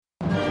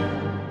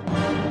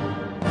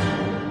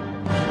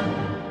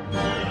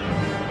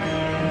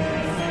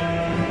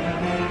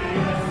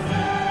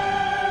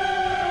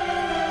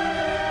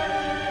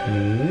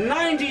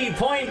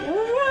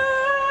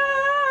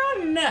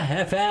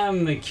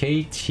FM,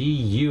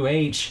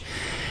 KTUH.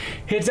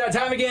 It's that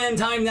time again.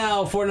 Time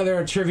now for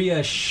another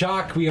Trivia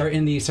Shock. We are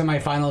in the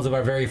semifinals of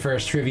our very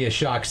first Trivia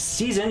Shock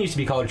season. It used to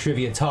be called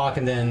Trivia Talk,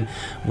 and then,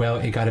 well,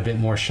 it got a bit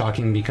more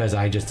shocking because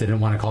I just didn't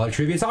want to call it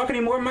Trivia Talk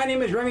anymore. My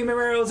name is Remy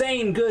Memorial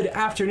Zane. Good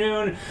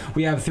afternoon.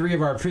 We have three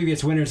of our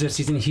previous winners this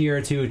season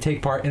here to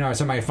take part in our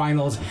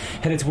semifinals,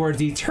 headed towards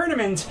the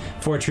tournament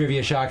for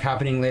Trivia Shock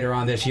happening later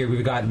on this year.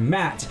 We've got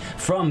Matt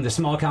from the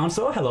Small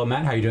Council. Hello,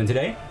 Matt. How are you doing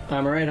today?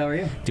 I'm alright. How are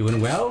you?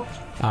 Doing well.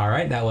 All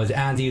right, that was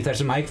Andy who touched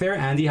the mic there.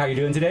 Andy, how are you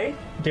doing today?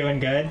 Doing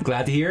good.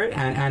 Glad to hear it.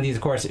 And Andy's,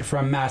 of course,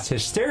 from Mass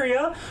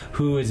Hysteria,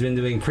 who has been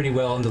doing pretty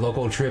well in the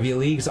local trivia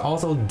leagues.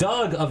 Also,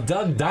 Doug of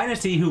Doug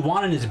Dynasty, who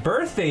won on his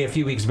birthday a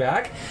few weeks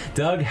back.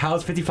 Doug,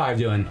 how's 55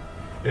 doing?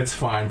 It's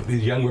fine, but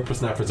these young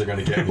whippersnappers are going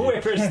to get me.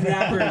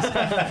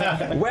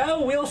 Whippersnappers.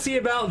 Well, we'll see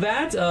about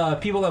that.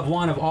 People have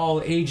won of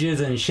all ages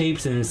and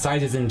shapes and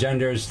sizes and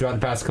genders throughout the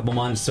past couple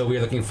months, so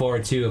we're looking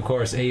forward to, of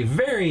course, a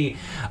very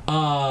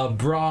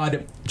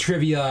broad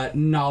trivia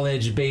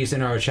knowledge base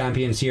in our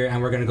champions here,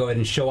 and we're going to go ahead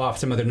and show off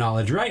some of their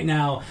knowledge right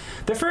now.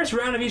 The first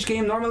round of each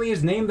game normally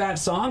is Name That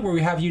Song, where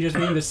we have you just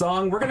name the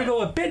song. We're going to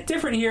go a bit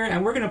different here,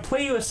 and we're going to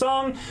play you a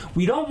song.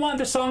 We don't want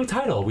the song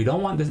title. We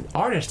don't want the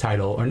artist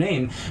title or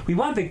name. We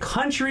want the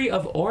country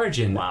of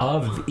origin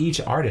of each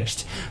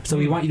artist. So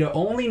we want you to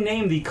only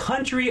name the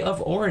country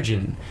of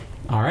origin.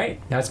 All right,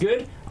 that's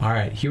good. All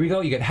right, here we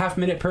go. You get half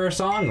minute per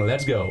song.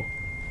 Let's go.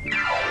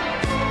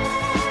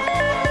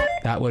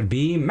 That would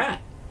be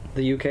Matt.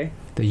 The UK?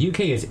 The UK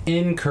is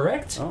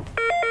incorrect. Oh.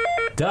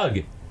 Doug.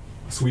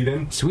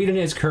 Sweden. Sweden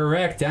is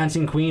correct.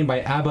 Dancing Queen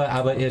by ABBA.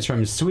 ABBA is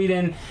from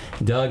Sweden.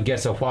 Doug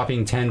gets a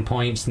whopping 10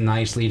 points.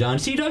 Nicely done.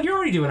 See, Doug, you're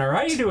already doing all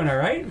right. You're doing all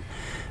right.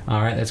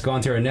 All right, let's go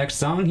on to our next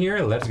song here.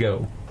 Let's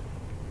go.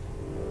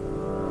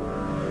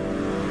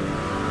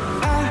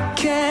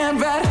 Can't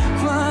write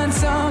one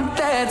song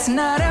that's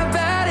not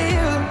about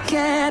you.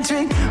 Can't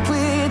drink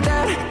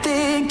without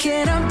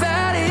thinking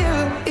about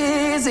you.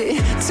 Is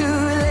it too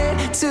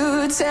late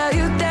to tell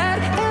you that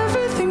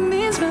everything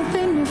means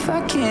nothing if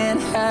I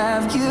can't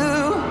have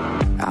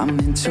you? I'm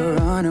in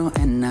Toronto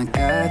and I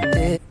got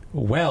this.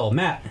 Well,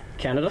 Matt.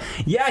 Canada?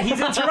 Yeah, he's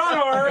in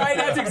Toronto, all right?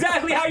 That's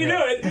exactly how you do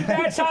it.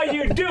 That's how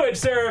you do it,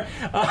 sir.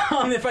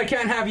 If I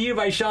Can't Have You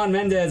by Shawn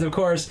Mendes, of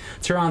course.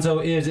 Toronto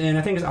is in,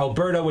 I think it's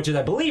Alberta, which is,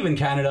 I believe, in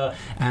Canada.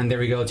 And there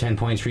we go, 10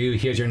 points for you.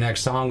 Here's your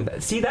next song.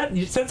 See,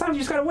 sometimes you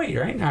just gotta wait,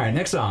 right? All right,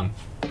 next song.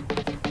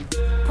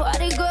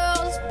 Party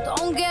girls,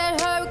 don't get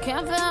hurt,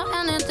 can't feel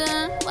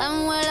anything.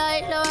 When will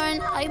I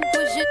learn? I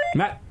push it.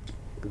 Matt.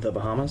 The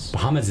Bahamas?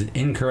 Bahamas is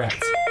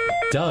incorrect.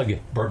 Doug.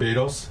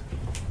 Barbados.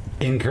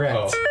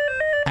 Incorrect. Oh.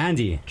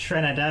 Andy.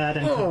 Trinidad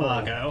and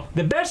Tobago.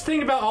 The best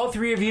thing about all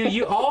three of you,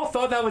 you all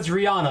thought that was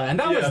Rihanna, and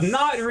that was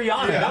not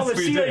Rihanna. Yes, that was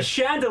we Sia did.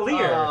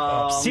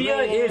 Chandelier.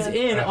 Sia is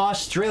in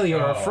Australia,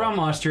 or from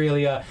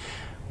Australia.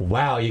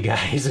 Wow, you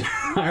guys.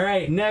 All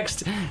right,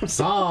 next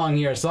song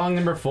here. Song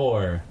number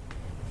 4.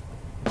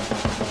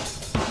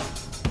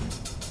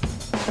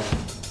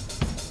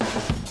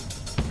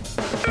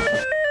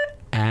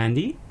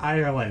 Andy?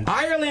 Ireland.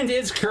 Ireland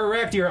is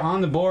correct. You're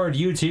on the board.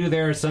 You too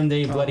there.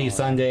 Sunday, Bloody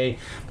Sunday.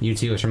 You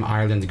too is from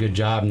Ireland. Good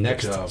job.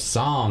 Next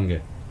song.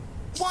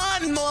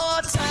 One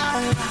more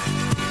time.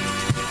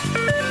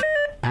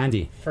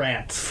 Andy.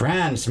 France.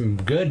 France.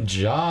 Good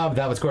job.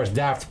 That was, of course,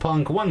 Daft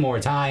Punk. One more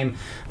time.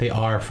 They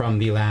are from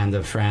the land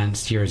of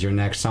France. Here's your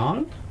next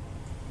song.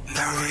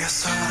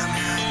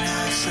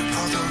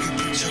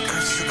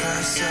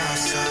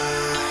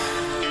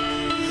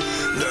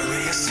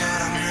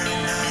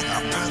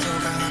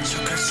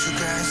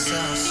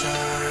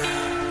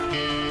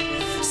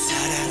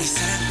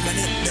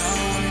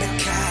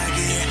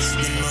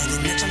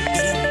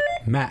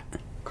 Matt.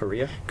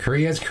 Korea?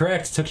 Korea is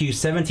correct. Took you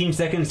 17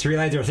 seconds to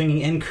realize they were singing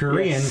in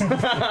Korean.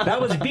 That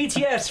was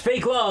BTS,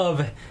 Fake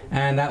Love.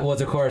 And that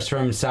was, of course,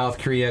 from South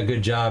Korea.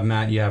 Good job,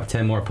 Matt. You have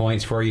 10 more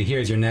points for you.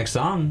 Here's your next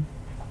song.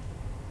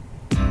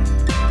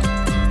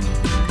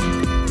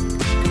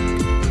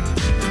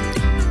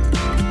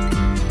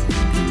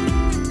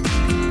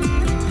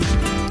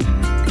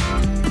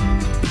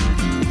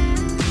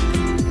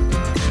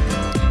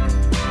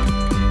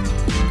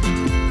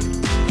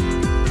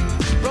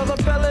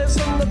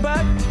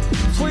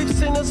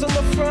 In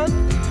the front,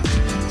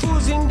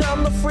 cruising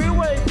down the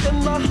freeway in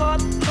the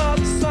hot, hot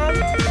sun.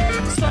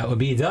 That would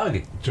be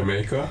Doug.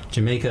 Jamaica.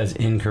 Jamaica is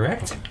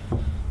incorrect.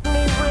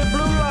 Red blue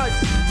lights,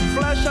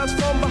 flash us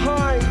from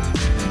behind.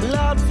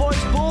 Loud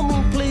voice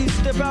booming, please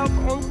step out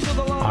onto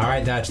the line. All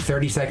right, that's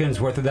 30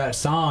 seconds worth of that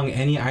song.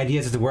 Any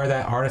ideas as to where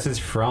that artist is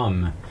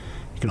from?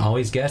 You can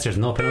always guess. There's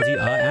no penalty.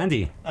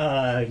 Andy.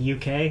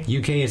 UK.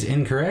 UK is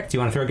incorrect. Do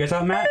you want to throw a guess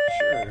out, Matt?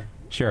 Sure.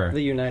 Sure.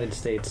 The United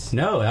States.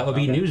 No, that would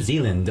be New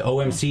Zealand.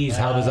 OMC's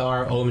How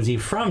Bizarre. OMZ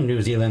from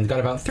New Zealand. Got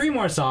about 3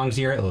 more songs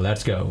here.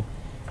 Let's go.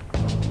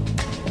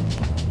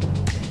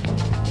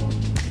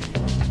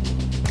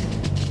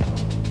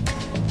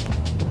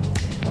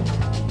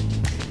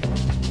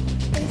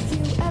 If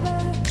you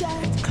ever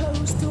get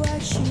close to a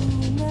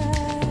human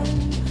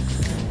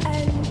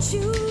and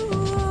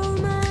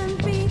human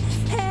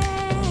behavior,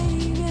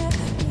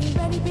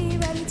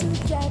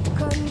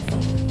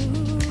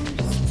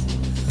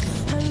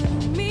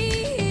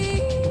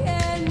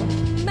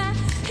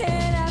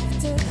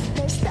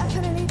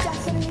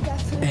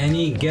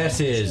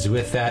 guesses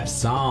with that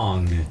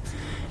song.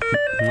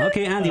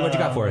 Okay, Andy, what you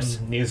got for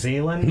us? New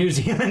Zealand. New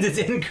Zealand is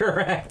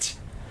incorrect.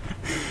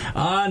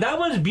 That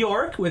was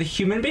Bjork with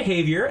Human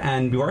Behavior,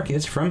 and Bjork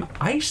is from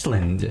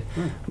Iceland.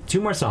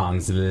 2 more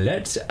songs.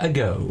 Let's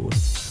go.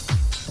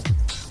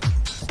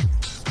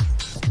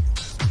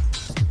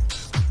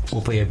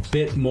 We'll play a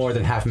bit more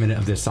than half a minute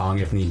of this song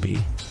if need be.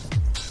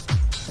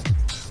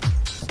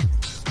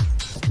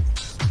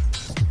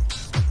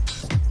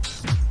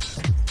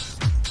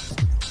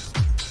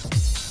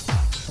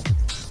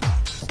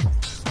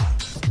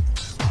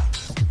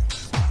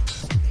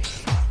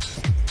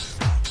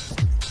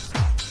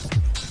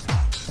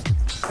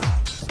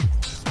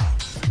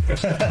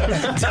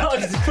 Doug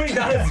is putting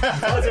down his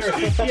buzzer.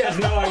 He has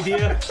no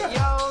idea.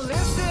 Yo,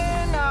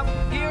 listen up,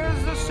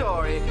 here's the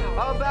story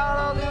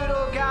about a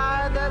little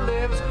guy that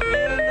lives in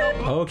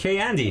the Okay,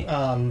 Andy.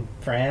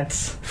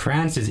 France.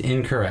 France is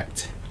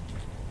incorrect.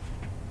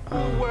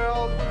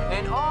 world,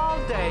 and all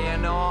day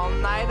and all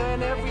night,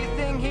 and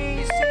everything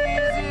he sees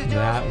is just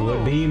That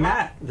would be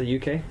Matt. The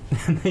UK?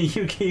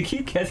 The UK. You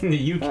keep guessing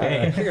the UK.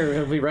 I figure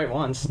he'll be right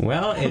once.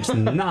 Well, it's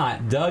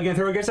not. Doug, gonna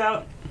throw a guess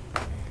out?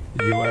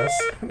 U.S.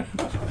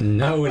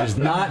 No, it is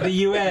not the I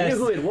U.S. knew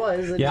who it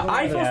was. I Yeah, just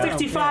wanted Eiffel to know.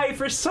 65.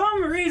 For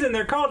some reason,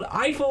 they're called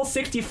Eiffel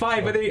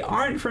 65, but they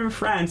aren't from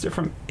France. They're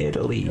from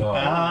Italy.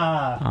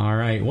 Ah. All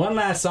right, one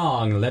last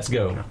song. Let's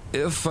go.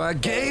 If I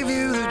gave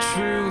you the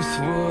truth,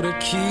 would it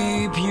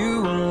keep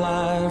you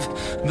alive?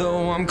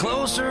 Though I'm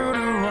closer to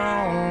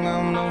wrong,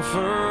 I'm no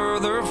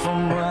further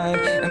from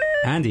right.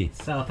 Andy.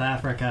 South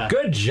Africa.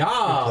 Good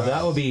job.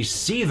 That will be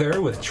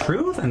Seether with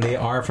Truth, and they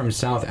are from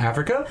South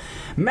Africa.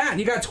 Matt,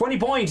 you got 20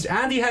 points.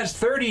 Andy has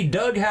 30.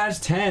 Doug has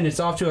 10.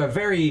 It's off to a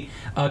very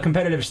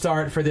competitive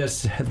start for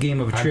this game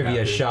of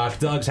Trivia happy. Shock.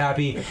 Doug's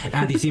happy.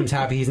 Andy seems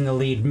happy. He's in the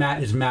lead.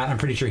 Matt is Matt. I'm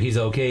pretty sure he's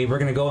okay. We're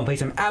going to go and play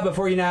some ABBA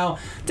for you now.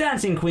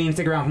 Dancing Queen.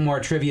 Stick around for more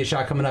Trivia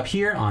Shock coming up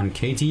here on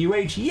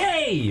KTUH.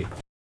 Yay!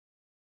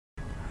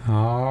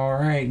 All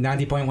right,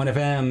 90.1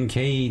 FM,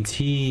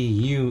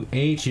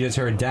 KTUH. You just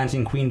heard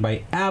Dancing Queen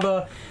by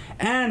ABBA.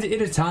 And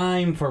it is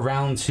time for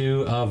round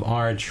 2 of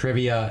our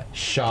Trivia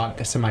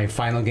Shock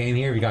semi-final game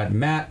here. We got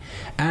Matt,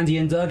 Andy,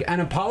 and Doug.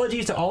 And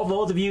apologies to all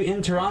those of you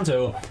in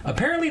Toronto.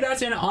 Apparently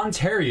that's in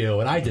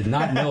Ontario, and I did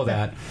not know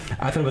that.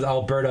 I thought it was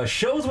Alberta.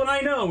 Shows what I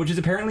know, which is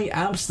apparently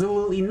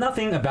absolutely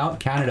nothing about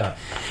Canada.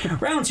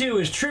 Round 2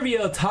 is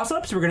Trivia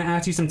Toss-Ups. We're going to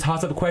ask you some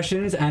toss-up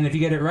questions, and if you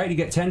get it right, you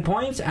get 10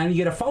 points, and you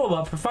get a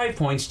follow-up for 5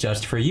 points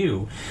just for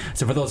you.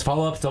 So for those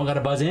follow-ups, don't got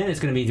to buzz in. It's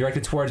going to be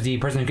directed towards the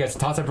person who gets the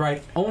toss-up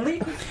right only.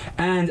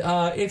 And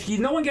if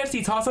no one gets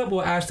the toss-up,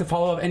 we'll ask the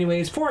follow-up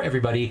anyways for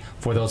everybody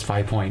for those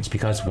 5 points,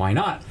 because why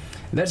not?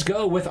 Let's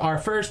go with our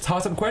first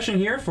toss-up question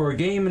here for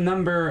round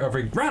number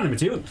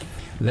 2.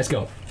 Let's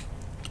go.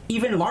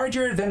 Even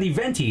larger than the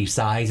Venti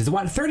size is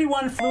what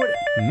 31 fluid...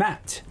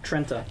 Matt.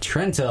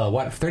 Trenta.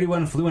 What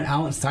 31 fluid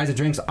ounce size of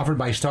drinks offered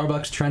by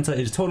Starbucks. Trenta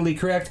is totally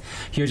correct.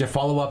 Here's a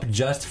follow-up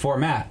just for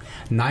Matt.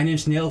 9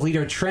 Inch Nails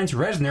leader Trent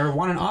Reznor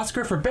won an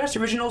Oscar for Best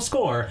Original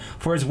Score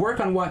for his work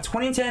on what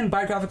 2010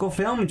 biographical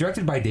film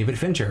directed by David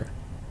Fincher.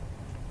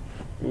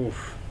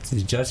 Oof. This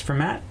is just for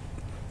Matt.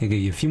 I'll give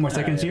you a few more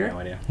seconds here. No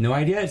idea. No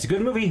idea. It's a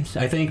good movie,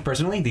 I think,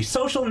 personally. The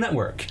Social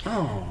Network.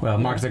 Oh. Well,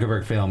 Mark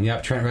Zuckerberg film.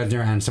 Yep, Trent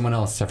Reznor and someone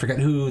else. I forget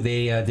who.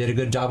 They did a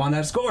good job on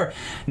that score.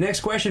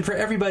 Next question for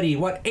everybody.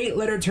 What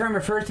 8-letter term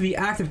refers to the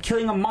act of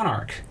killing a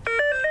monarch?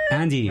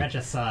 Andy.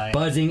 Regicide.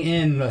 Buzzing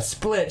in a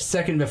split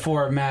second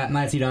before Matt.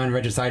 Nicely done.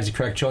 Regicide is the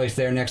correct choice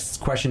there. Next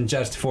question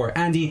just for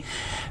Andy.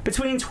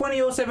 Between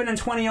 2007 and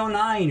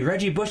 2009,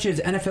 Reggie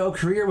Bush's NFL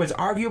career was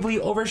arguably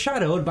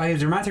overshadowed by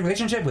his romantic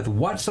relationship with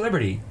what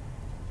celebrity?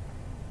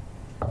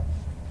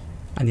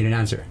 I need an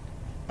answer.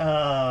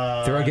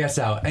 Throw a guess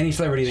out. Any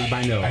celebrity that you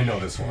might know. I know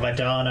this one.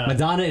 Madonna.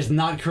 Madonna is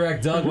not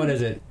correct. Doug, what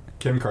is it?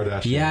 Kim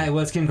Kardashian. Yeah, it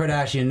was Kim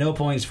Kardashian. No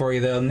points for you,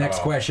 though. Next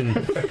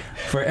question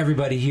for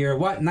everybody here.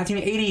 What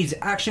 1980s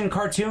action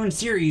cartoon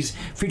series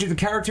featured the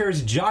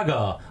characters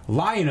Jaga,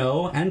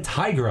 Lion-O, and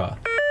Tigra?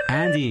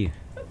 Andy.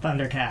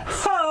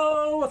 Thundercats.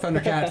 Oh,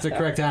 Thundercats, the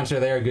correct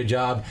answer there. Good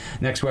job.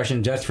 Next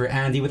question just for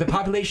Andy. With a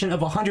population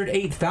of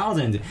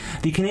 108,000,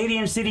 the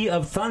Canadian city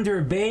of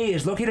Thunder Bay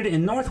is located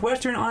in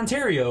northwestern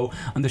Ontario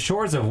on the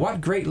shores of what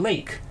Great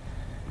Lake?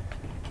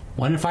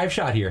 1 in 5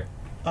 shot here.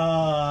 Throw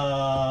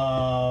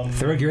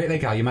a Great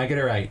Lake out. You might get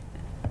it right.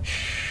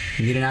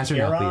 You need an answer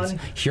now, please.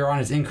 Huron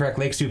is incorrect.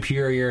 Lake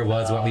Superior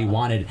was what we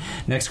wanted.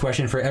 Next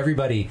question for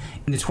everybody.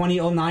 In the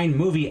 2009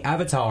 movie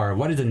Avatar,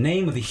 what is the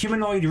name of the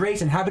humanoid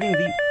race inhabiting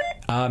the...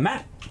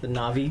 Matt. The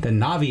Na'vi. The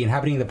Na'vi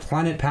inhabiting the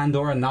planet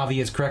Pandora.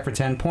 Na'vi is correct for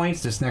 10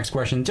 points. This next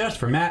question just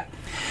for Matt.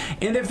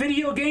 In the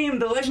video game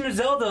The Legend of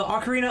Zelda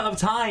Ocarina of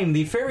Time,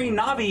 the fairy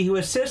Na'vi who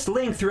assists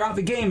Link throughout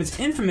the game is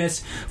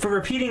infamous for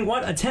repeating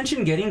what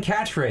attention-getting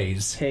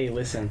catchphrase? Hey,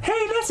 listen.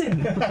 Hey, listen!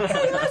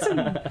 Hey,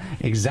 listen!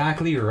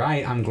 Exactly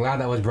right. I'm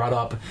glad that was brought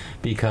up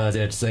because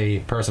it's a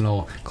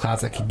personal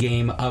classic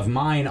game of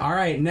mine. All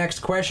right, next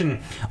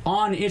question.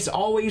 On It's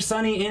Always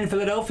Sunny in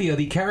Philadelphia,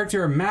 the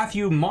character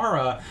Matthew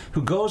Mara,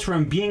 who goes for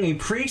from being a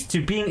priest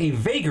to being a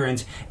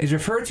vagrant is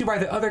referred to by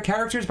the other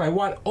characters by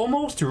what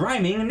almost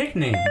rhyming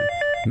nickname?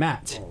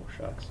 Matt. Oh,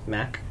 shucks.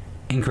 Mac?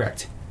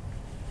 Incorrect.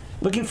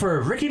 Looking for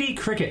Rickety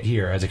Cricket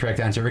here as a correct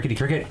answer. Rickety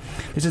Cricket.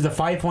 This is a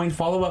 5-point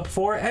follow-up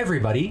for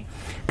everybody.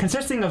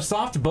 Consisting of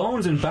soft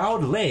bones and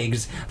bowed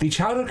legs, the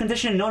childhood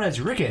condition known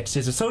as rickets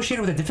is associated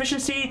with a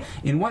deficiency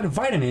in what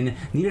vitamin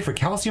needed for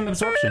calcium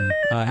absorption?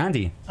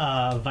 Andy.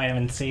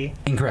 Vitamin C.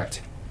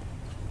 Incorrect.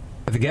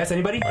 With a guess,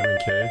 anybody? Vitamin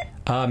K.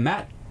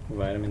 Matt.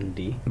 Vitamin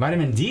D.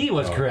 Vitamin D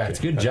was correct.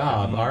 okay. Good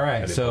job. All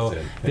right. didn't So say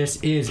it. this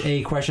is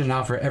a question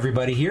now for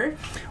everybody here.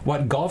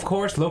 What golf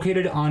course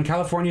located on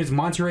California's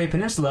Monterey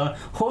Peninsula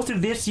hosted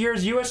this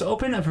year's U.S.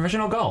 Open of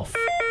professional golf?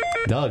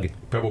 Doug.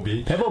 Pebble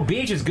Beach. Pebble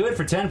Beach is good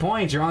for 10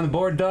 points. You're on the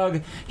board,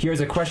 Doug.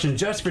 Here's a question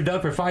just for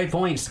Doug for 5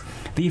 points.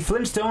 The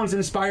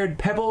Flintstones-inspired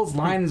Pebbles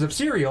lines of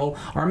cereal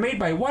are made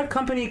by what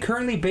company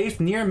currently based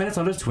near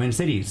Minnesota's Twin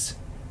Cities?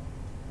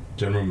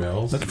 General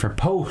Mills. Looking for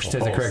Post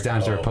as the Post. correct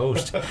answer. Oh.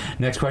 Post.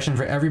 Next question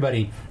for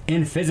everybody.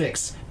 In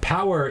physics,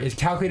 power is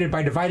calculated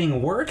by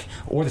dividing work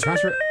or the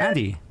transfer...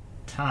 Andy.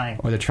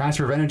 Time. Or the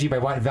transfer of energy by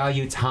what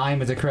value?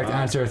 Time is the correct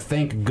answer.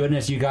 Thank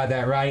goodness you got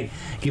that right,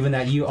 given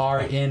that you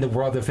are in the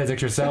world of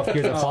physics yourself.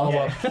 Here's a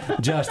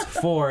follow-up just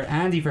for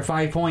Andy for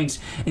 5 points.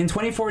 In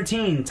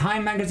 2014,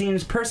 Time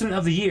Magazine's Person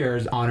of the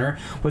Year's honor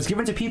was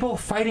given to people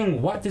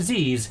fighting what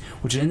disease,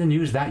 which is in the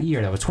news that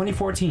year? That was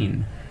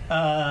 2014.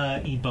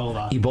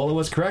 Ebola. Ebola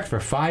was correct for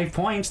 5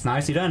 points.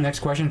 Nicely done. Next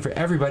question for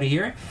everybody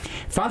here.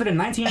 Founded in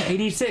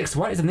 1986,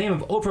 what is the name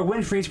of Oprah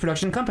Winfrey's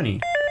production company?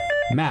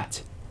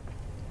 Matt.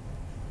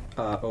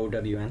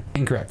 OWN.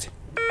 Incorrect.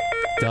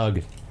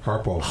 Doug.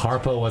 Harpo.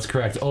 Harpo was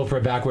correct.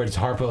 Oprah backwards.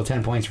 Harpo,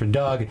 10 points for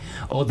Doug.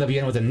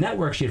 OWN was a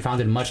network she had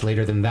founded much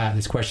later than that.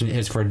 This question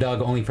is for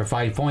Doug, only for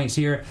 5 points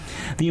here.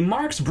 The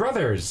Marx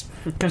Brothers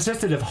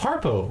consisted of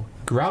Harpo,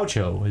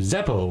 Groucho,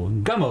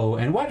 Zeppo,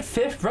 Gummo, and what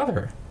fifth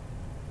brother?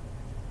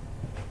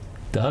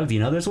 Doug, do you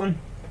know this one?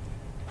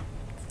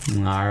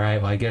 All right,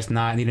 well, I guess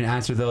not. I need an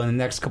answer, though, in the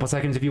next couple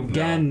seconds if you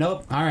can.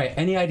 Nope. All right,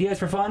 any ideas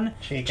for fun?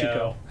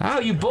 Chico. Oh,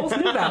 you both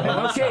knew that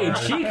one. Okay,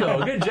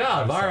 Chico, good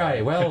job. All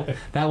right, well,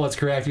 that was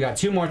correct. We got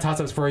 2 more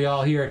toss-ups for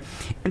y'all here.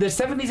 In the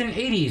 70s and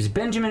 80s,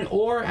 Benjamin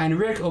Orr and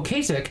Rick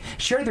Ocasek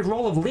shared the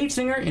role of lead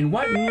singer in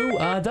what new,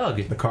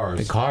 Doug? The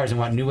Cars. The Cars, and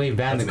what new wave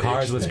band? That's The an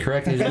Cars H was thing.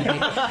 correct.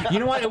 You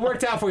know what? It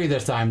worked out for you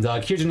this time,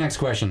 Doug. Here's your next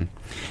question.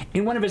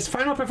 In one of his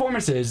final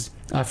performances,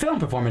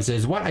 film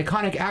performances, what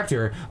iconic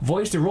actor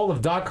voiced the role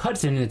of Doc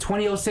Hudson in the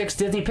 2006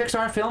 Disney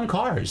Pixar film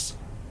Cars?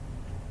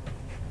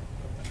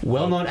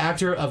 Well-known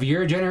actor of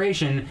your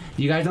generation.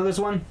 Do you guys know this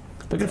one?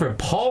 Looking for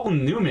Paul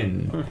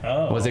Newman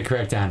was the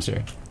correct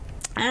answer.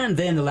 And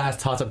then the last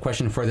toss-up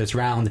question for this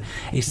round.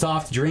 A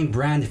soft drink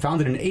brand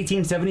founded in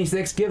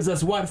 1876 gives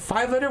us what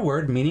 5-letter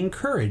word meaning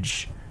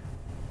courage?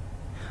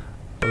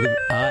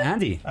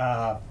 Andy.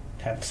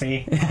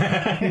 Pepsi.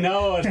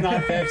 No, it's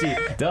not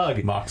Pepsi.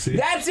 Doug. Moxie.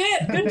 That's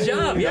it. Good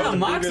job. Yeah,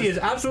 Moxie is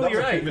absolutely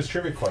right. Previous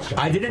trivia question.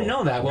 I didn't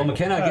know that. Well,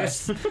 McKenna,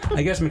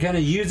 I guess McKenna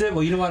used it.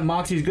 Well, you know what?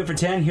 Moxie is good for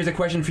 10. Here's a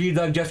question for you,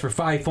 Doug, just for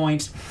 5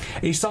 points.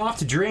 A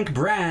soft drink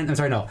brand... I'm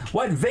sorry, no.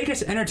 What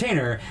Vegas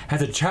entertainer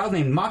has a child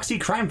named Moxie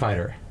Crime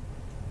Fighter?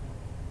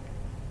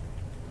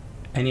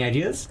 Any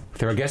ideas?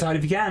 Throw a guess out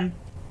if you can.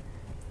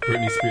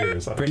 Britney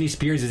Spears. Britney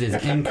Spears is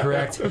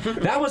incorrect.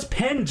 That was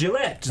Penn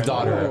Jillette's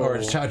daughter, or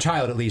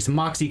child at least,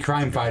 Moxie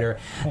Crime Fighter.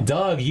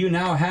 Doug, you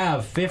now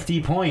have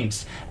 50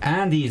 points.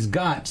 Andy's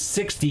got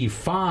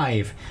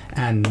 65.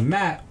 And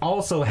Matt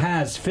also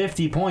has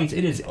 50 points.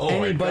 It is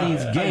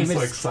anybody's God. game. I'm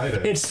so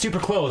excited. It's super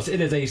close. It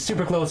is a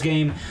super close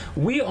game.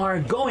 We are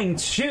going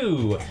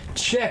to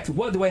check,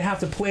 what do I have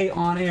to play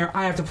on air?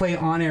 I have to play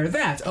on air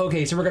that.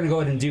 Okay, so we're going to go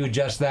ahead and do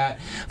just that.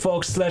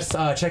 Folks, let's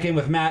check in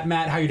with Matt.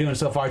 Matt, how are you doing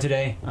so far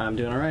today? I'm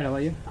doing alright. How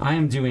about you? I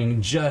am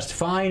doing just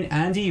fine.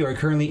 Andy, you're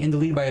currently in the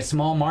lead by a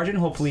small margin.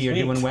 Hopefully you're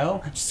Sweet. doing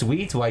well.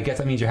 Sweet. Well, I guess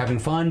that means you're having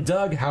fun.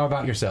 Doug, how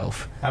about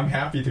yourself? I'm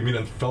happy to meet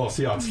a fellow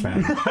Seahawks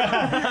fan.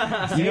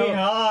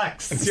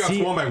 Seahawks. And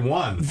Seahawks won by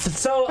 1.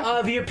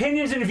 So, the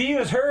opinions and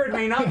views heard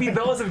may not be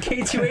those of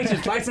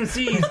K2H's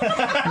licensees,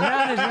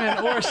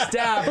 management, or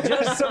staff,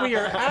 just so we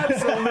are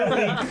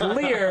absolutely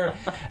clear.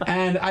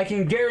 And I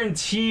can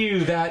guarantee you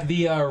that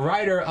the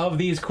writer of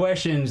these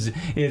questions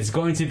is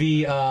going to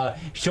be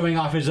showing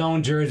off his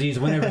own jerseys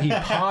whenever he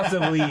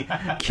possibly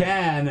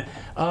can.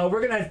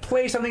 We're going to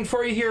play something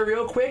for you here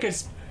real quick.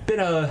 It's been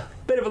a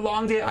bit of a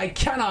long day. I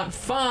cannot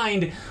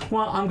find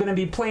what I'm going to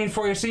be playing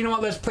for you. So you know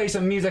what? Let's play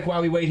some music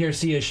while we wait here.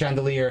 See you,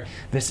 Chandelier.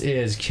 This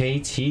is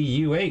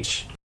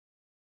KTUH.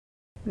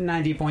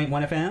 90.1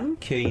 FM,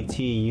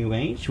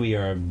 KTUH. We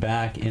are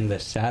back in the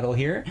saddle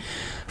here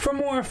for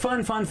more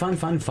fun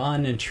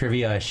and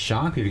trivia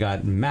shock. We've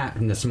got Matt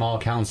from the Small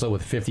Council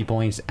with 50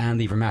 points.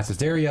 Andy from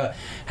Massasteria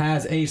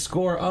has a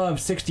score of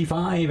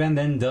 65, and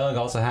then Doug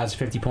also has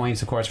 50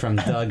 points, of course, from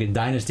Doug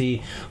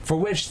Dynasty, for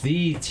which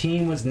the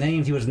team was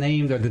named.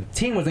 The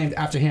team was named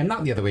after him,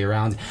 not the other way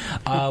around.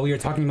 We were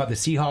talking about the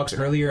Seahawks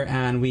earlier,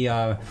 and we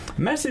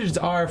messaged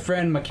our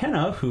friend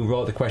McKenna, who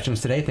wrote the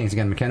questions today. Thanks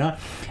again, McKenna.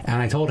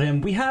 And I told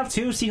him we we have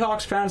 2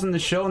 Seahawks fans on the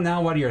show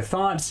now. What are your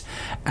thoughts?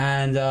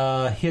 And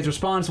his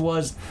response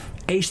was,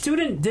 a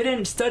student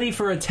didn't study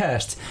for a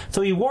test,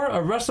 so he wore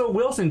a Russell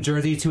Wilson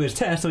jersey to his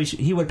test so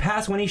he would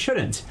pass when he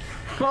shouldn't.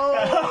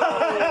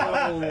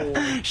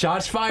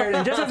 Shots fired.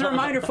 And just as a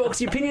reminder, folks,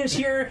 the opinions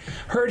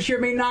heard here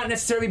may not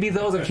necessarily be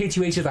those of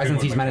K2H's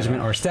ISMT's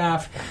management or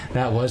staff.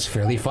 That was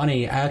fairly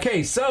funny.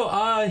 Okay,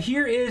 so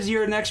here is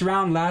your next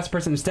round, last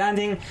person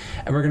standing,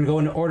 and we're going to go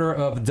in order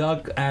of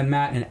Doug and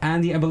Matt and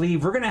Andy. I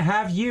believe we're going to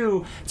have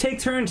you take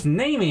turns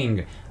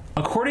naming,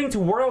 according to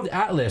World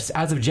Atlas,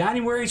 as of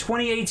January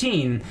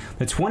 2018,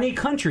 the 20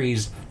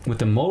 countries with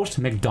the most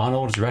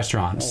McDonald's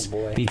restaurants. Oh,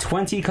 boy. The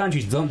 20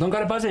 countries. Don't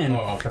gotta buzz in.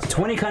 Oh, okay.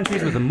 20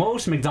 countries with the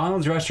most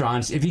McDonald's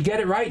restaurants. If you get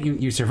it right,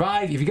 you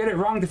survive. If you get it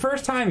wrong the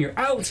first time, you're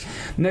out.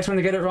 The next one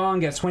to get it wrong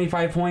gets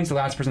 25 points. The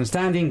last person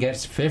standing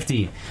gets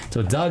 50.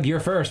 So, Doug, you're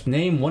first.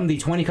 Name one of the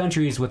 20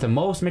 countries with the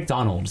most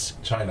McDonald's.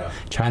 China.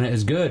 China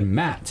is good.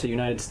 Matt. The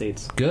United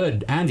States.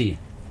 Good. Andy.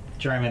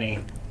 Germany.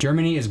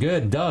 Germany is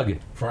good. Doug.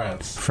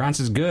 France. France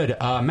is good.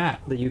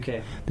 Matt. The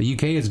UK. The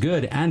UK is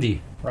good.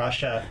 Andy.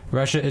 Russia.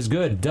 Russia is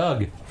good.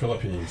 Doug.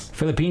 Philippines.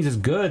 Philippines is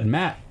good.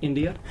 Matt.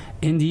 India.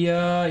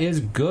 India is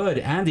good.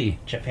 Andy.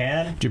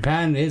 Japan.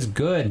 Japan is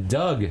good.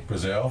 Doug.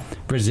 Brazil.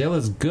 Brazil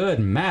is good.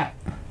 Matt.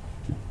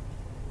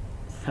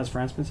 Has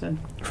France been said?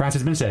 France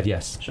has been said,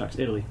 yes. Shucks.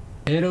 Italy.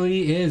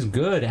 Italy is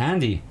good.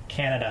 Andy.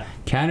 Canada.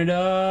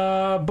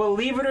 Canada,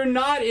 believe it or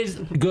not, is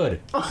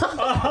good.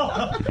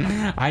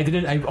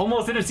 I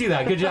almost didn't see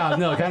that. Good job.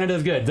 No, Canada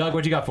is good. Doug,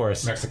 what you got for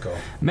us? Mexico.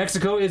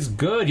 Mexico is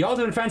good. Y'all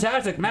doing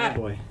fantastic. Matt.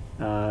 Oh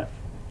boy.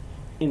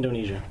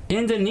 Indonesia.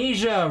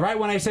 Indonesia, right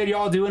when I said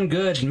y'all doing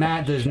good,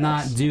 Matt does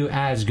not do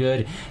as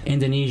good.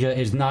 Indonesia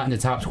is not in the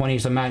top 20,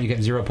 so Matt, you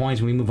get 0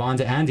 points. We move on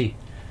to Andy.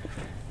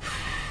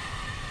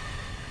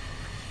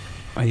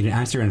 I need an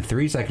answer in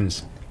 3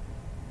 seconds.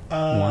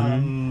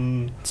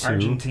 1, 2.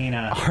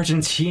 Argentina.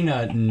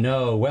 Argentina,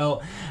 no.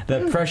 Well,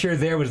 the pressure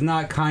there was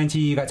not kind to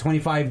you. You got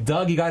 25.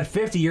 Doug, you got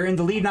 50. You're in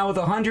the lead now with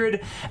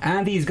 100.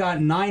 Andy's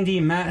got 90.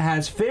 Matt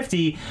has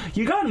 50.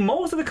 You got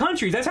most of the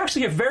countries. That's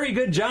actually a very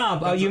good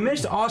job. You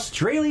missed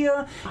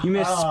Australia. You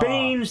missed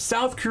Spain,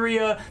 South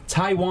Korea,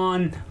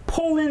 Taiwan,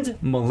 Poland,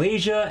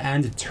 Malaysia,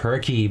 and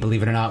Turkey.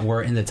 Believe it or not,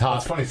 we're in the top.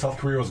 It's funny, South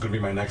Korea was going to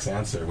be my next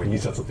answer when you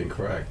said something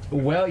correct.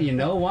 Well, you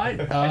know what?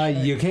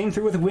 You came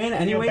through with a win. I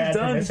feel Anyway, bad for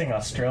Doug. missing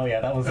Australia.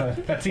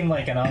 That seemed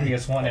like an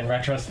obvious one in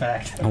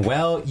retrospect.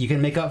 Well, you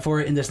can make up for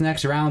it in this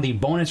next round, the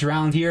bonus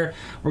round here.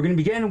 We're going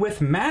to begin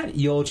with Matt.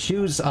 You'll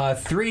choose from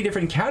 3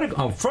 different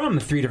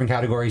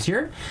categories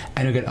here,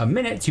 and you'll get a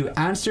minute to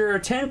answer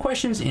 10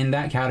 questions in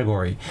that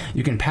category.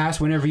 You can pass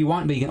whenever you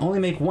want, but you can only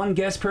make 1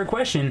 guess per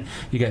question.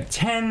 You get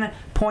 10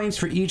 points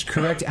for each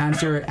correct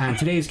answer, and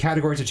today's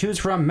categories to choose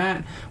from,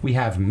 Matt, we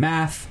have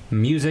math,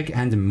 music,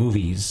 and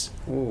movies.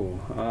 Ooh,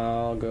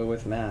 I'll go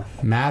with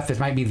math. Math, this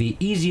might be the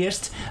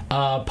easiest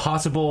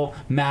possible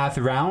math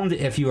round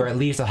if you are at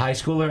least a high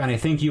schooler, and I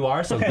think you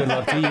are, so good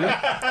luck to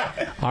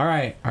you. All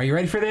right, are you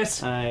ready for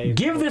this?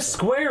 Give the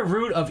square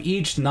root of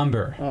each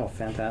number. Oh,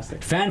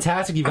 fantastic.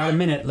 Fantastic, you've got a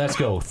minute. Let's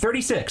go.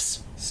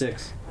 36.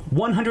 6.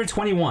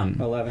 121.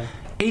 11.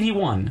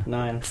 81.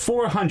 9.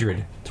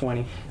 400.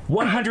 20.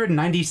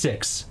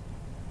 196.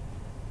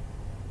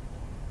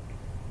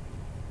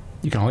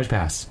 You can always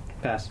pass.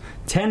 Pass.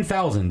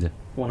 10,000.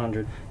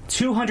 100.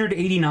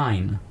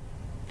 289.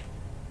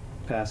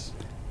 Pass.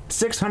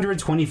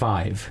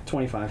 625.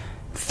 25.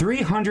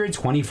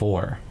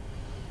 324.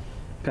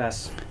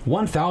 Pass.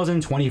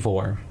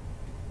 1,024.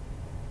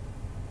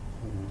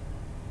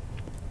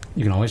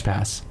 You can always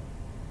pass.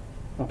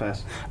 I'll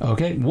pass.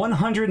 Okay,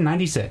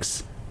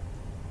 196.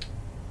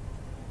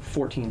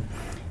 14.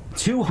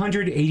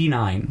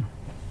 289.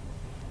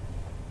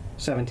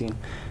 17.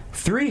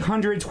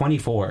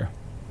 324.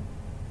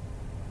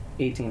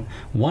 18.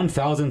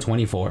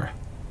 1,024.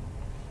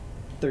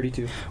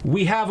 32.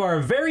 We have our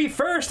very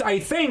first, I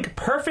think,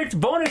 perfect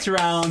bonus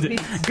round.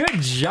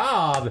 Good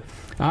job.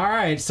 All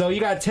right, so you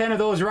got 10 of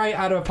those right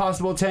out of a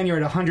possible 10. You're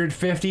at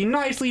 150.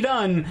 Nicely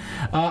done.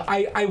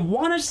 I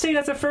want to say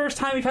that's the first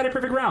time we've had a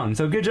perfect round,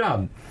 so good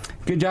job.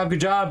 Good job, good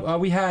job.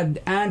 We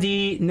had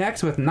Andy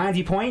next with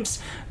 90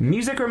 points.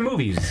 Music or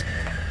movies?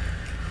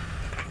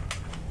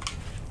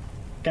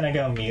 Gonna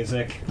go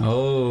music.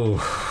 Oh,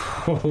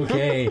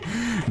 okay.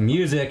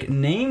 Music.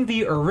 Name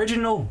the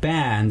original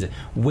band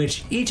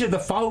which each of the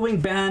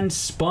following bands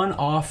spun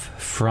off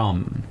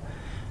from.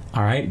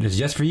 All right, this is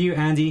just for you,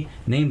 Andy.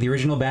 Name the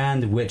original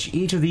band which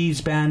each of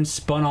these bands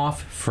spun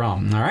off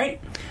from. All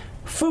right?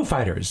 Foo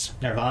Fighters.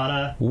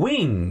 Nirvana.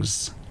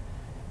 Wings.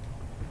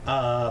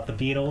 The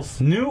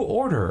Beatles. New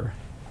Order.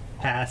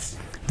 Pass.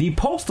 The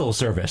Postal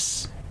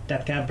Service.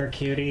 Death Cab for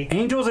Cutie.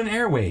 Angels and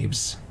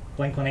Airwaves.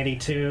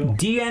 Blink-182.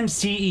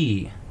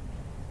 DNCE.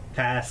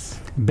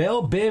 Pass.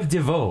 Belle Biv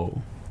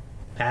DeVoe.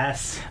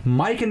 Pass.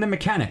 Mike and the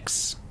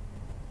Mechanics.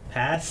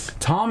 Pass.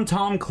 Tom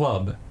Tom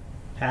Club.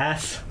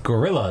 Pass.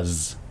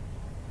 Gorillaz.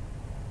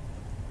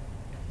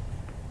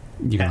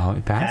 You can all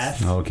pass?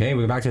 Pass. Okay,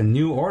 we're back to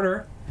New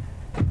Order.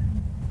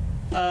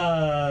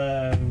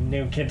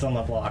 New Kids on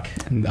the Block.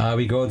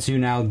 We go to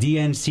now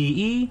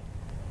DNCE.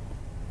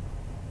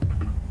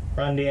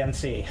 Run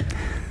DMC.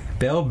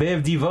 Belle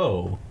Biv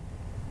DeVoe.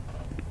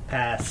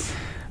 Pass.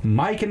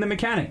 Mike and the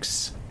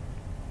Mechanics.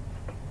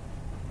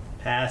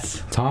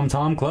 Pass. Tom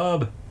Tom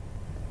Club.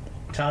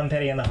 Tom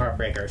Petty and the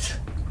Heartbreakers.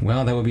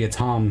 Well, that would be a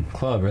Tom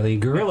Club, really.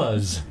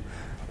 Gorillas.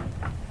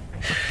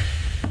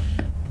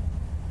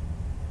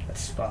 A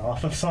spun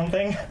off of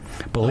something?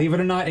 Believe it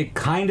or not, it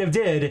kind of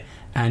did.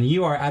 And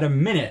you are at a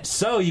minute.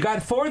 So you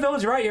got 4 of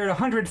those right. You're at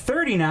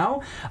 130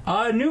 now.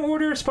 New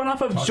Order spun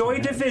off of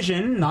Joy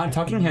Division, not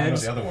Talking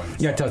Heads. the other ones.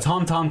 Yeah,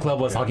 Tom Tom Club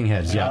was Talking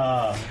Heads,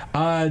 yeah.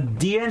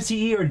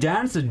 DNCE or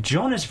Dance, the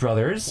Jonas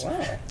Brothers is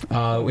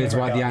Never what the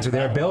got answer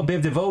there. that Belle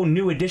Biv DeVoe,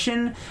 New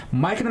Edition.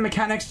 Mike and the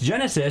Mechanics,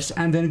 Genesis.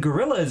 And then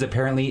Gorillaz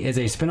apparently is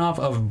a spin-off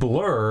of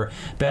Blur,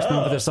 best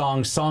known for the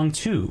song Song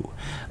 2.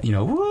 You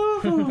know,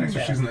 woo! Thanks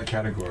for choosing that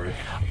category.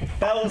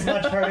 That was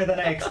much harder than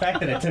I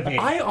expected it to be.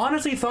 I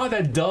honestly thought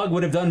that Doug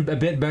would have done a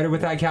bit better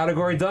with that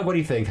category. Doug, what do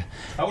you think?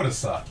 I would have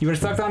sucked. You would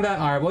have stuck on that?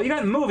 All right. Well, you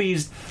got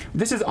movies.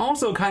 This is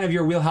also kind of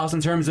your wheelhouse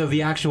in terms of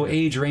the actual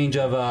age range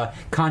of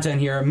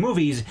content here.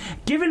 Movies.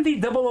 Given the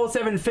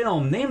 007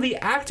 film, name the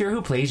actor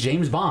who plays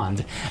James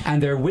Bond.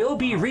 And there will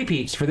be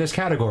repeats for this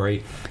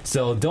category.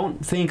 So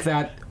don't think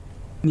that,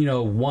 you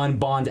know, one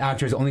Bond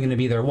actor is only going to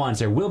be there once.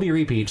 There will be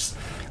repeats.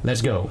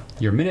 Let's go.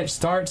 Your minute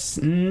starts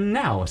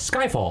now.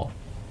 Skyfall.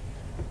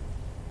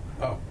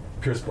 Oh,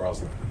 Pierce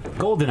Brosnan.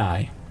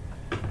 GoldenEye.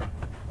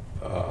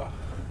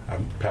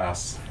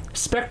 Pass.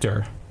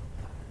 Spectre.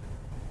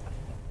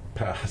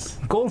 Pass.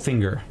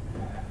 Goldfinger.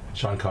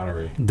 Sean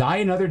Connery. Die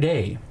Another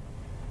Day.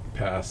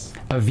 Pass.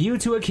 A View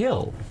to a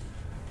Kill.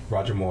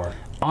 Roger Moore.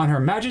 On Her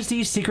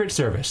Majesty's Secret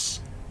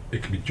Service.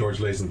 It could be George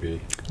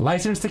Lazenby.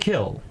 License to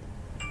Kill.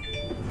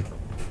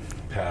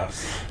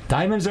 Pass.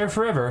 Diamonds Are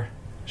Forever.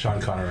 Sean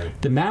Connery.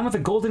 The Man with a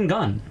Golden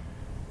Gun.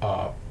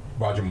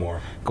 Roger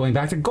Moore. Going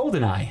back to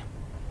GoldenEye.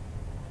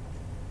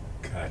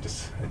 God, I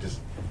just.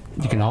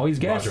 You can always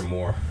guess. Roger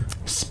Moore.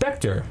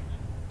 Spectre.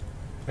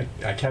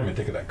 I can't even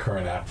think of that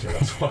current actor.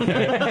 That's why.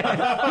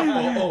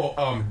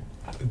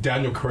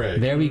 Daniel Craig.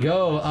 There we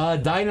go.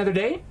 Die Another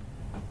Day.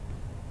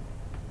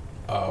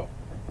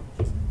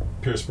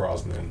 Pierce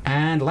Brosnan.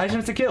 And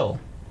License to Kill.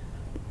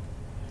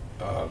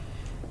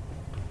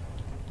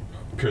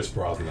 Pierce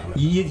Brosnan.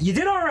 You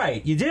did all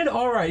right. You did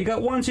all right. You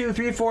got 1, 2,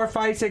 3, 4,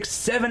 5, 6,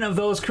 7 of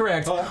those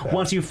correct.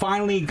 Once you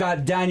finally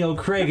got Daniel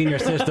Craig in your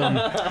system.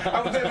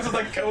 I was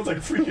like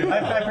freaking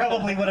out. I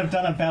probably would have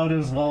done about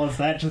as well as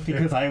that just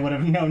because I would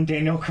have known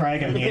Daniel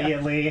Craig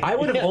immediately. I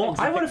would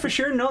have for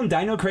sure known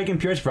Daniel Craig and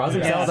Pierce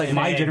Brosnan. That was like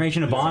my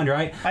generation of Bond,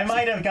 right? I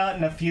might have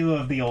gotten a few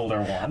of the older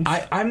ones.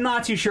 I'm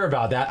not too sure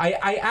about that.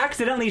 I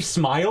accidentally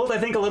smiled, I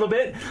think, a little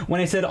bit when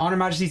I said On Her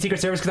Majesty's Secret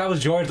Service because that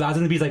was George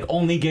Lazenby's like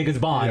only gig as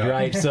Bond,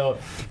 right? So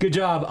good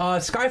job.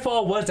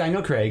 Skyfall was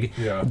Daniel Craig.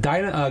 Yeah.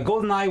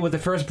 GoldenEye was the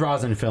first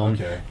Brosnan film.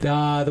 Okay. The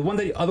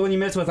other one you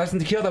missed was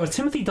License to Kill. That was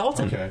Timothy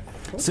Dalton. Okay.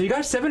 So you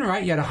got 7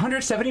 right. You had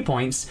 170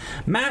 points.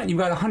 Matt, you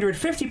got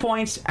 150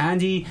 points.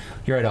 Andy,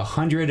 you're at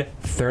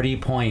 130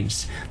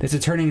 points. This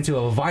is turning into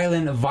a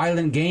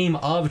violent game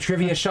of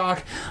Trivia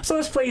Shock. So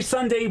let's play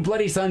Sunday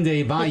Bloody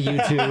Sunday by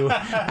U2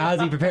 as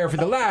we prepare for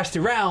the last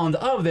round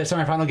of this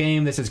semifinal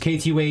game. This is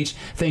KTUH.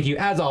 Thank you,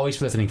 as always,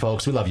 for listening,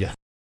 folks. We love you.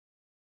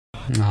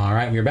 All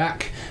right, we're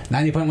back.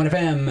 90.1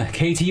 FM,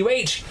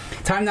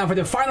 KTUH. Time now for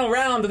the final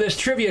round of this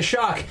Trivia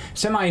Shock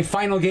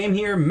semi-final game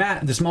here.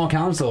 Matt, the small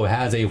council,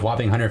 has a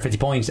whopping 150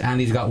 points.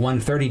 Andy's got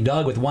 130.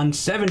 Doug with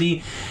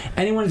 170.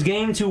 Anyone's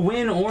game to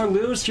win or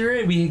lose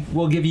here. We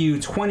will give you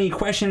 20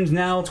 questions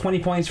now, 20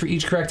 points for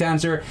each correct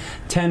answer,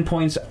 10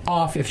 points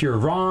off if you're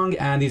wrong.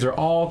 And these are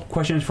all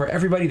questions for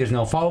everybody. There's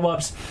no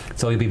follow-ups,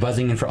 so you'll be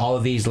buzzing in for all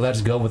of these.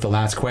 Let's go with the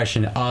last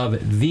question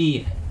of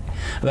the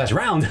last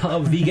round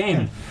of the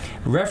game.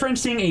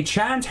 Referencing a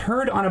chant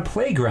heard on a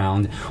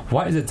playground,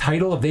 what is the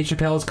title of Dave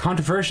Chappelle's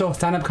controversial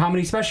stand-up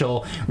comedy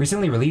special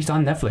recently released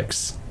on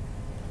Netflix?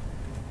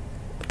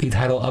 The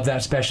title of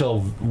that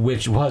special,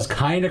 which was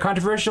kind of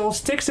controversial,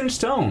 Sticks and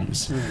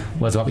Stones,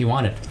 was what we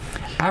wanted.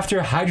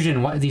 After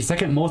hydrogen, what is the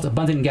second most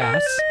abundant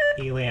gas?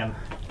 Helium.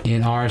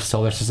 In our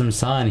solar system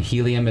sun.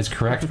 Helium is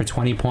correct for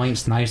 20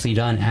 points. Nicely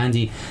done,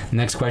 Andy.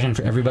 Next question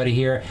for everybody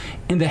here.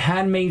 In The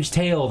Handmaid's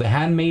Tale, the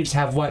handmaids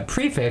have what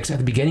prefix at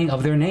the beginning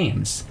of their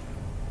names?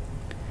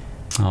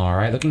 All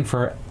right, looking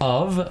for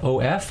OF.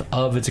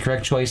 Of is the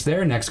correct choice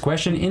there. Next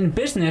question. In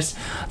business,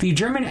 the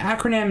German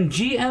acronym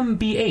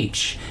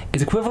GmbH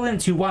is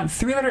equivalent to what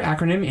 3-letter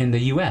acronym in the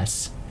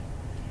U.S.?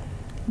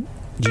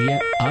 Doug.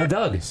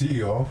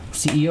 CEO.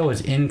 CEO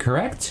is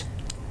incorrect.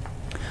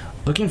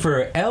 Looking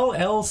for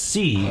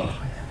LLC.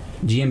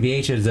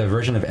 GmbH is a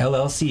version of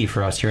LLC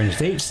for us here in the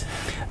States.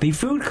 The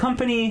food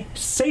company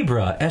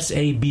Sabra,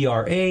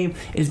 S-A-B-R-A,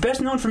 is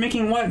best known for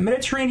making what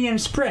Mediterranean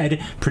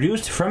spread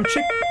produced from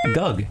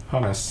Doug.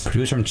 Hummus.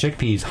 Produced from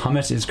chickpeas.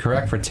 Hummus is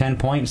correct for 10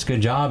 points.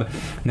 Good job.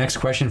 Next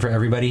question for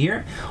everybody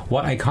here.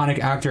 What iconic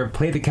actor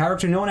played the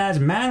character known as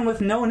Man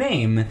with No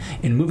Name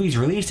in movies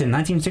released in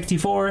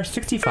 1964,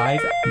 65?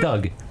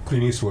 Doug.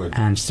 Clint Eastwood.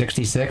 And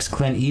 66,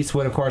 Clint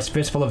Eastwood, of course,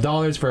 Fistful of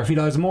Dollars for a few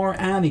dollars more,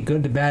 and The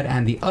Good, the Bad,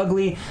 and the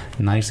Ugly.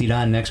 Nicely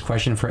done. Next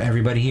question for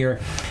everybody here.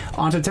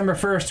 On September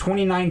 1st,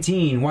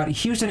 2019, what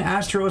Houston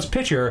Astros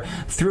pitcher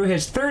threw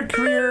his third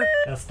career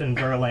Justin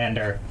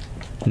Verlander.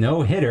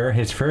 no-hitter,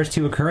 his first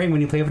two occurring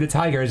when he played for the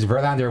Tigers?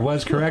 Verlander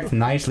was correct.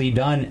 Nicely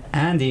done,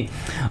 Andy.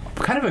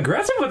 Kind of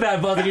aggressive with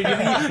that buzzer. You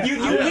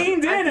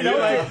leaned in and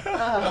I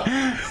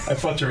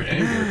thought you were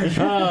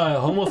angry.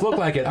 almost looked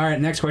like it. All right,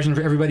 next question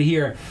for everybody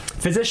here.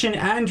 Physician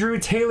Andrew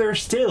Taylor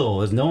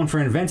Still is known for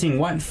inventing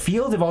what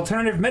field of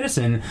alternative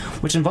medicine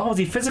which involves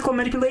the physical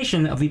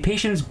manipulation of the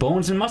patient's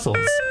bones and muscles?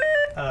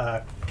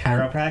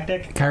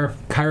 Chiropractic.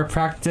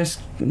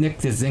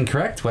 Chiropractic is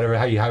incorrect. Whatever,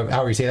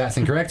 however you say that's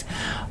incorrect.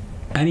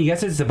 Any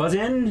guesses to buzz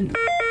in?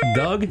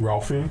 Doug?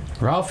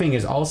 Ralphing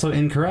is also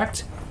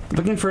incorrect.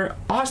 Looking for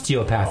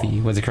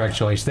osteopathy was the correct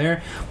choice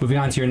there. Moving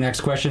on to your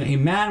next question. A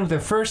man with the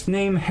first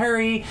name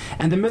Harry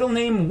and the middle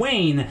name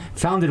Wayne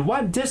founded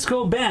what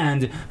disco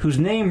band whose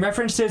name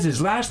references his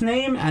last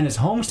name and his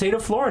home state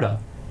of Florida?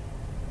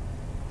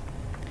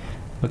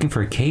 Looking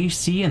for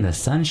KC and the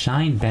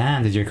Sunshine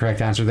Band is your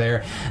correct answer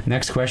there.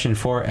 Next question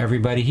for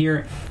everybody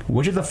here.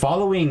 Which of the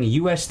following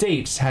U.S.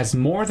 states has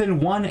more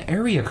than one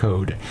area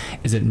code?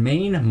 Is it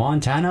Maine,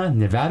 Montana,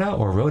 Nevada,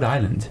 or Rhode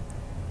Island?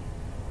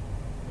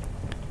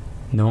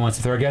 No one wants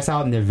to throw a guess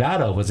out.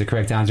 Nevada was the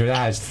correct answer. That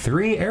has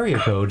 3 area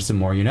codes, the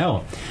more you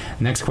know.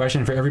 Next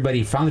question for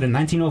everybody. Founded in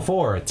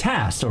 1904,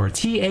 TASS, or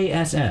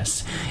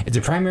TASS. It's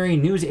a primary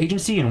news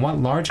agency in what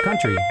large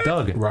country?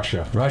 Doug?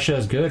 Russia. Russia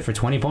is good for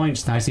 20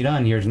 points. Nicely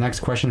done. Here's the next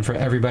question for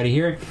everybody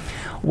here.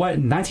 What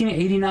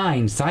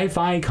 1989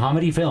 sci-fi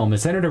comedy film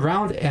is centered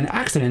around an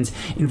accident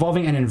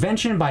involving an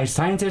invention by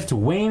scientist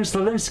Wayne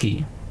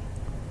Szalinski?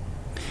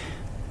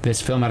 This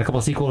film had a couple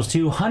of sequels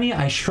too. Honey,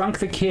 I Shrunk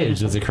the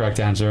Kids was the correct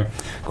answer.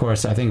 Of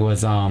course, I think it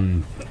was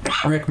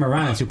Rick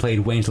Moranis who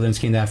played Wayne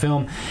Szalinski in that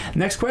film.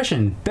 Next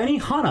question.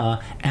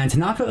 Benihana and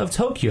Tanaka of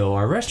Tokyo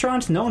are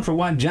restaurants known for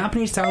what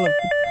Japanese style of...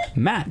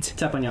 Matt?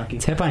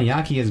 Teppanyaki.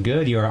 Teppanyaki is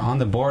good. You are on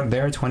the board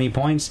there, 20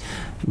 points,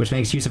 which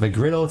makes use of a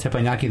griddle.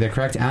 Teppanyaki, the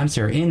correct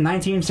answer. In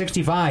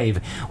 1965,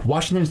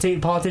 Washington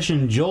State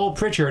politician Joel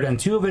Pritchard and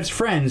 2 of his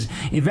friends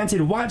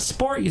invented what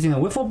sport using a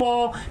wiffle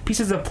ball,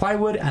 pieces of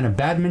plywood, and a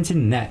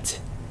badminton net?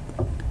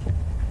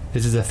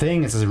 This is a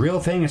thing. This is a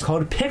real thing. It's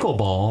called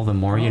pickleball. The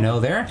more you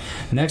know there.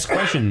 Next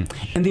question.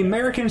 In the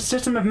American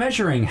system of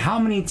measuring, how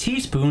many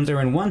teaspoons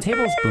are in 1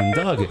 tablespoon?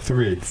 Doug?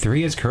 3.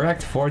 3 is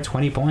correct for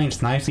 20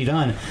 points. Nicely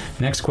done.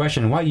 Next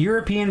question. What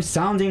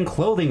European-sounding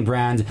clothing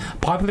brand,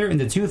 popular in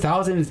the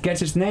 2000s,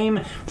 gets its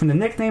name from the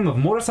nickname of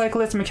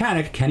motorcyclist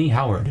mechanic Kenny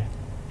Howard?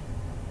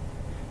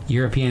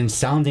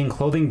 European-sounding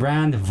clothing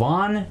brand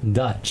Von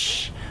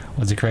Dutch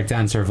was the correct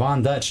answer.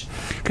 Von Dutch.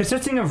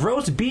 Consisting of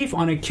roast beef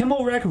on a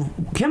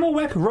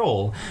Kimmelweck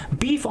roll.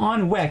 Beef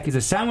on weck is a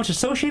sandwich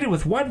associated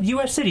with what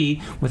U.S.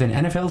 city with an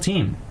NFL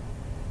team?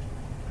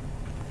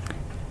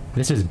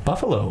 This is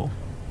Buffalo.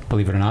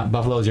 Believe it or not,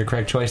 Buffalo is your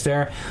correct choice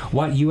there.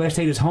 What U.S.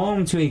 state is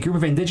home to a group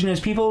of indigenous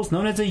peoples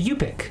known as the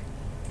Yupik?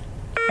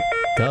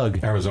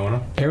 Doug?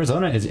 Arizona.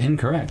 Arizona is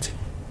incorrect.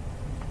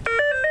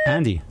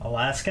 Andy?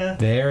 Alaska.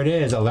 There it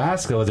is.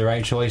 Alaska was the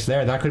right choice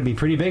there. That could be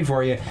pretty big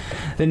for you.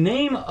 The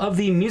name of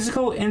the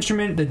musical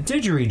instrument, the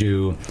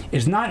didgeridoo,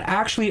 is not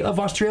actually of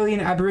Australian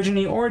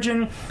Aborigine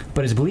origin,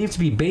 but is believed to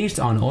be based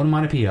on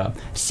onomatopoeia.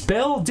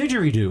 Spell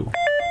didgeridoo.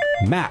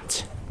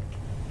 Matt.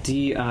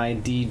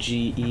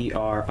 Didgeridoo.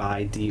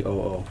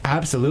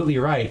 Absolutely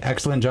right.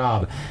 Excellent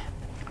job.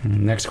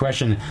 Next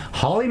question.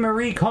 Holly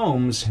Marie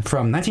Combs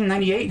from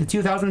 1998 to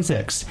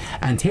 2006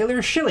 and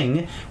Taylor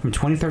Schilling from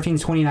 2013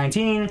 to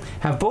 2019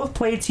 have both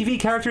played TV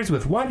characters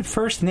with what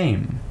first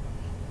name?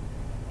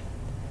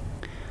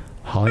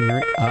 Holly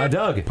Marie...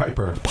 Doug.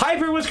 Piper.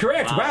 Piper was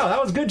correct. Wow,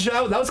 that was good.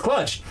 That was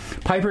clutch.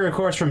 Piper, of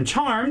course, from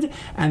Charmed,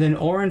 and then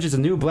Orange is the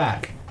New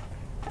Black.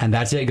 And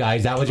that's it,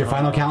 guys. That was your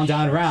final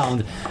countdown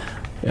round.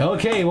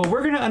 Okay, well,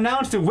 we're going to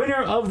announce the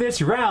winner of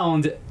this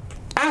round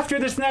after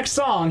this next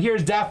song.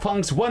 Here's Daft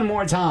Punk's One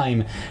More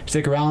Time.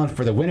 Stick around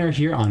for the winner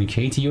here on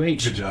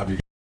KTUH. Good job, you.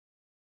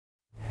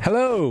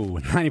 Hello,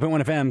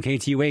 90.1 FM,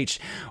 KTUH.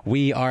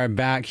 We are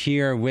back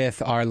here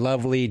with our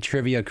lovely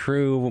trivia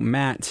crew,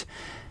 Matt,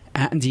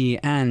 Andy,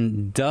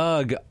 and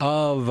Doug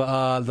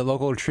of the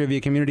local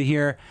trivia community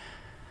here.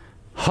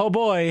 Oh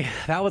boy,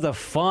 that was a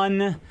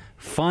fun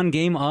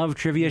game of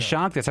Trivia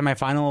Shock. The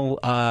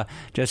semifinal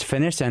just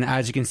finished, and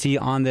as you can see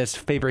on this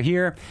paper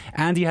here,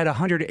 Andy had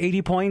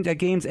 180 points at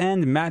game's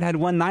end. Matt had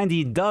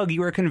 190. Doug,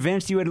 you were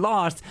convinced you had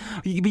lost,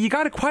 but you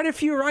got quite a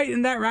few right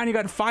in that round. You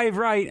got 5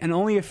 right and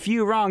only a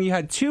few wrong. You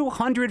had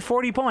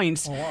 240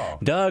 points. Oh, wow.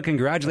 Doug,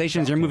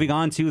 congratulations. You're moving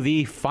on to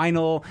the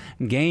final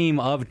game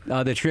of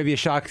the Trivia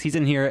Shock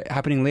season here,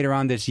 happening later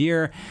on this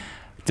year.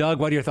 Doug,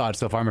 what are your thoughts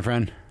so far, my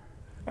friend?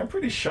 I'm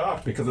pretty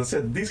shocked because I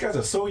said these guys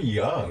are so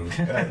young.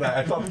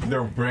 I thought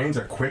their brains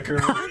are quicker.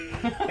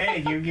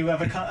 Hey, you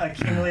have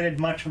accumulated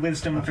much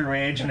wisdom through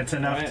age, and it's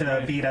enough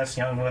to beat us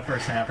young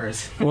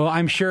whippersnappers. Well,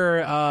 I'm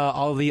sure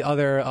all the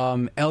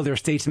other elder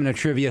statesmen of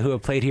trivia who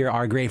have played here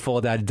are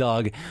grateful that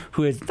Doug,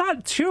 who is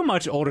not too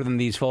much older than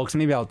these folks,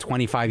 maybe about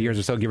 25 years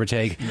or so, give or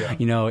take,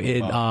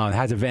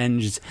 has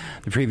avenged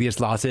the previous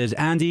losses.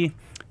 Andy,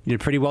 you did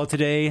pretty well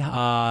today.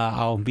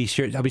 I'll be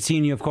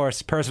seeing you, of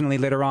course, personally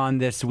later on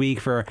this week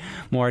for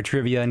more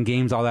trivia and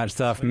games, all that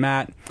stuff.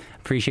 Matt,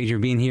 appreciate you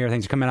being here.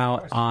 Thanks for coming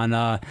out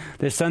on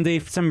this Sunday.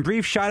 Some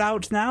brief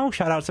shout-outs now.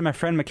 Shout-outs to my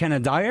friend McKenna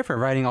Dyer for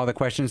writing all the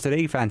questions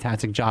today.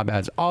 Fantastic job,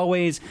 as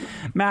always.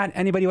 Matt,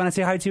 anybody you want to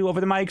say hi to over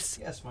the mics?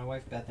 Yes, my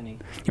wife Bethany.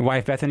 Your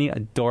wife, Bethany.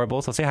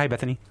 Adorable. So say hi,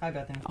 Bethany. Hi,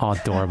 Bethany. Oh,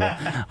 adorable.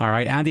 All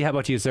right. Andy, how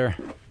about you, sir?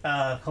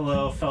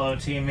 Hello, fellow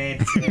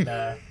teammates in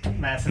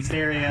Mass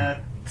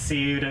Hysteria. See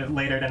you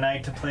later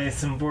tonight to play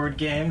some board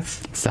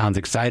games. Sounds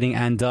exciting.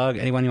 And Doug,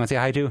 anyone you want to say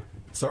hi to?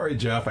 Sorry,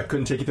 Jeff, I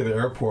couldn't take you to the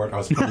airport. I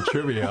was playing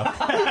trivia.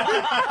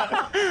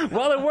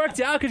 Well, it worked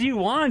out because you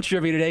won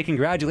trivia today.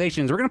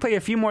 Congratulations. We're going to play a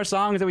few more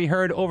songs that we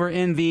heard over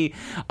in the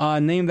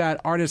Name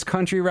That Artist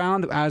Country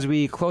round as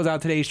we close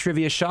out today's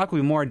Trivia Shock.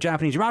 We'll be more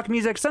Japanese rock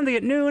music Sunday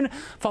at noon,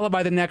 followed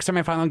by the next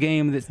semifinal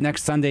game this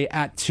next Sunday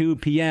at 2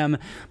 p.m.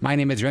 My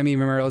name is Remy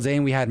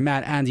Memorial-Zane. We had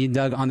Matt, Andy, and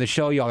Doug on the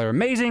show. Y'all are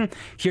amazing.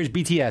 Here's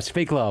BTS,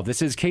 Fake Love.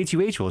 This is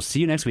K2H. We'll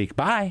see you next week.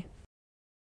 Bye.